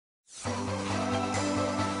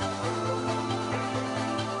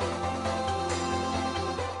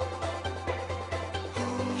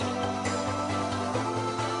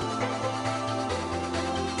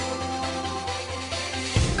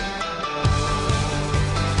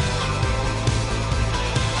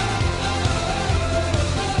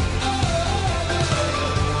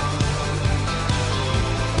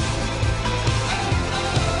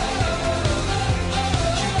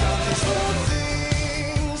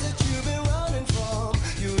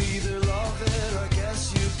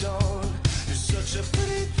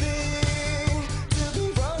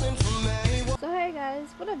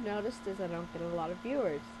What I've noticed is I don't get a lot of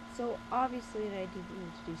viewers, so obviously I need to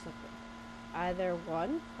do something. Either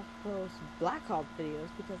one, I'll post Black Ops videos,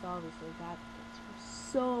 because obviously that gets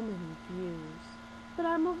so many views, but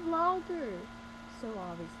I'm a vlogger, so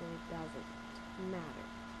obviously it doesn't matter.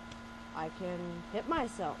 I can hit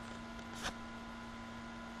myself.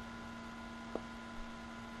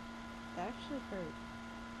 That actually hurt.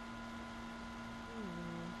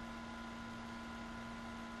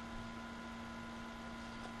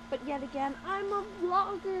 But yet again, I'm a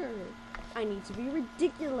vlogger. I need to be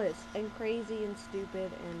ridiculous and crazy and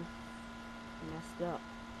stupid and messed up.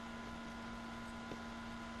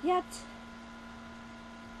 Yet,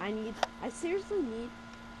 I seriously need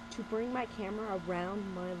to bring my camera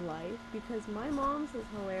around my life, because my mom says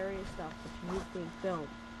hilarious stuff which you think film.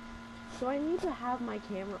 So I need to have my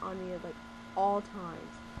camera on me at like all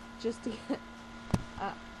times, just to get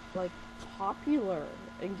like popular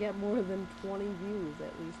and get more than 20 views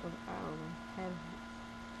at least on, I don't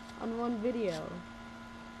know, on one video.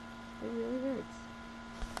 It really hurts.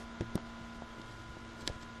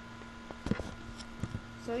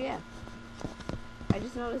 So yeah, I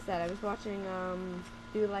just noticed that I was watching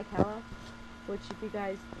Dude Like Hella, which if you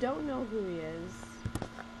guys don't know who he is,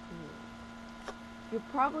 you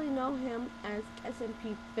probably know him as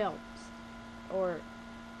SMP Films or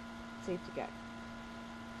Safety Guy.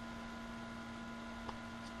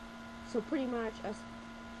 So pretty much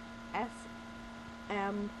SMP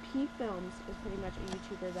Films is pretty much a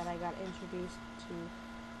YouTuber that I got introduced to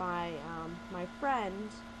by my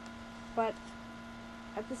friend, but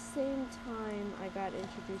at the same time I got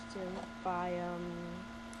introduced to him by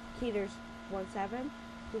Caters17,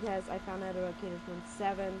 because I found out about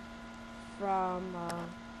Caters17 from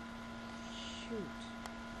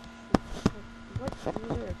what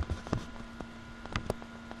user?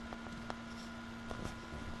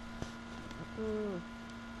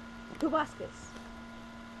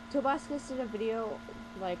 Tobuscus did a video,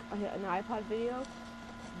 like an iPod video,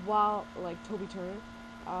 while, like, Toby Turner,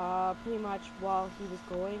 pretty much while he was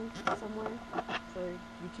going somewhere for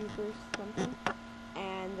YouTube or something,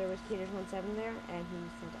 and there was Caters17 there, and he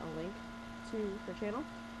sent a link to her channel.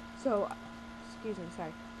 So, I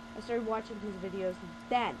started watching his videos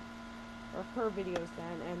then, or her videos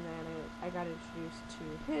then, and then I got introduced to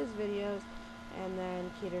his videos, and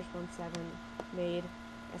then Caters17 made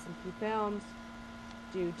SMP Films,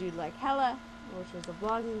 Dude Like Hella, which is a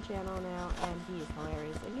vlogging channel now, and he is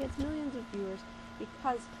hilarious, and he gets millions of viewers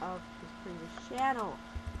because of his previous channel.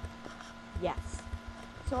 Yes.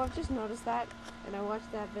 So I've just noticed that, and I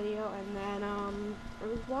watched that video, and then I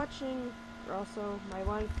was watching also my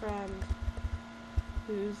one friend,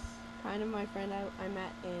 who's kind of my friend I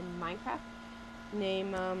met in Minecraft,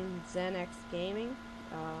 named ZenX Gaming.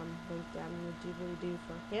 Link down in the doobly-doo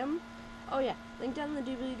for him. Oh yeah, link down in the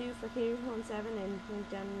doobly-doo for Caters17, and link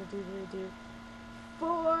down in the doobly-doo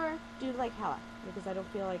for Dude Like Hella, because I don't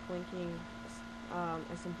feel like linking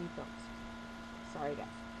SMP Films. Sorry guys.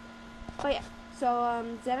 But yeah, so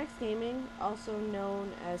ZenX Gaming, also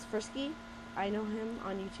known as Frisky. I know him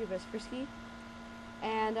on YouTube as Frisky.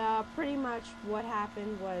 And pretty much what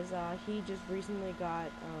happened was he just recently got, I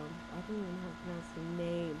don't even know how to pronounce the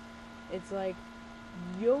name. It's like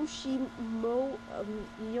Yoshimo, I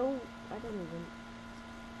don't even,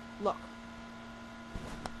 look.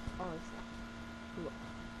 Oh, it's not. Look.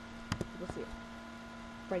 You'll see it.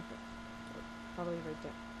 Right there. Probably right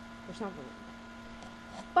there. Or something like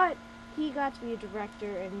that. But he got to be a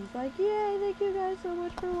director, and he's like, yay, thank you guys so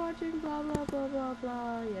much for watching, blah, blah, blah, blah,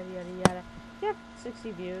 blah, yada, yada, yada. Yep,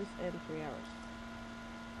 60 views in 3 hours.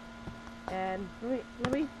 And let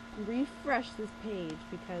me refresh this page,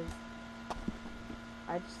 because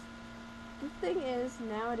the thing is,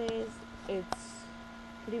 nowadays, it's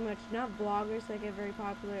pretty much not vloggers that get very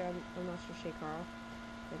popular. I'm not sure Shay Carl.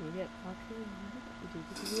 Then you get popular, dude,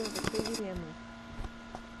 you have a crazy man,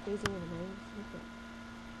 crazy woman,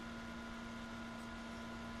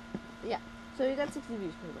 yeah, so you got 60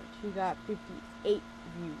 views pretty much. You got 58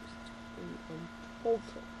 views in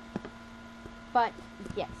total. But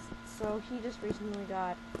yes, so he just recently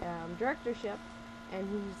got directorship, and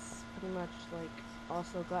he's pretty much like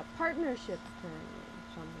also got partnership apparently,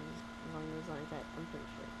 something along those lines. I'm pretty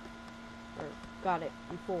sure, or got it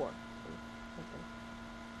before, or something.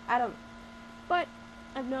 I don't know, but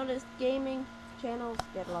I've noticed gaming channels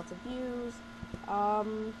get lots of views,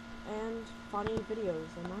 and funny videos,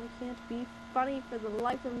 and I can't be funny for the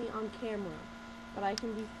life of me on camera, but I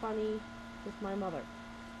can be funny with my mother.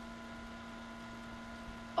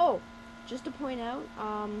 Oh, just to point out,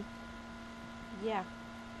 yeah,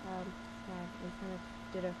 I kind of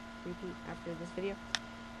did a repeat after this video,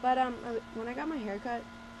 but when I got my haircut,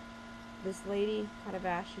 this lady kind of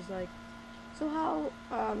asked, she's like, so how,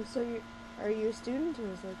 are you a student? And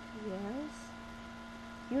I was like, yes.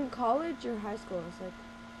 You in college or high school? I was like,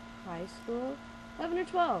 high school? 11 or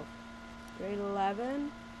 12? Grade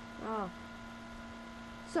 11? Oh.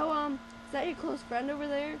 So, is that your close friend over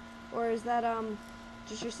there? Or is that,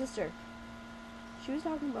 just your sister? She was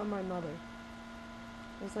talking about my mother.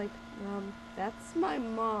 I was like, that's my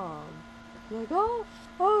mom. She's like, oh,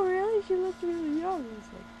 really? She looks really young. I was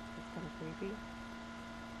like, that's kind of creepy.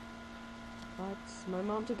 But my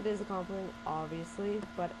mom took it as a compliment, obviously,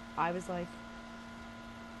 but I was like,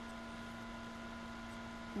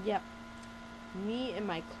 yep. Me and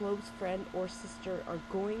my close friend or sister are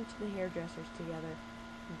going to the hairdressers together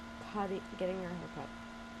and getting our hair cut.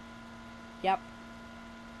 Yep.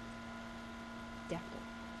 Definitely.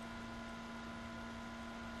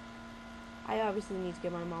 I obviously need to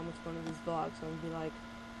get my mom into one of these vlogs so I can be like,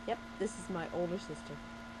 yep, this is my older sister.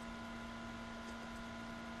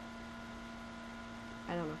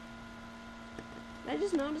 I don't know. I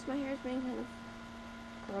just noticed my hair is being kind of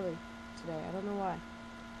curly today. I don't know why,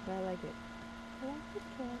 but I like it. I like it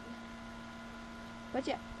curly. But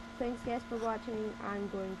yeah, thanks guys for watching. I'm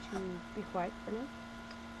going to be quiet for now.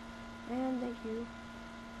 And thank you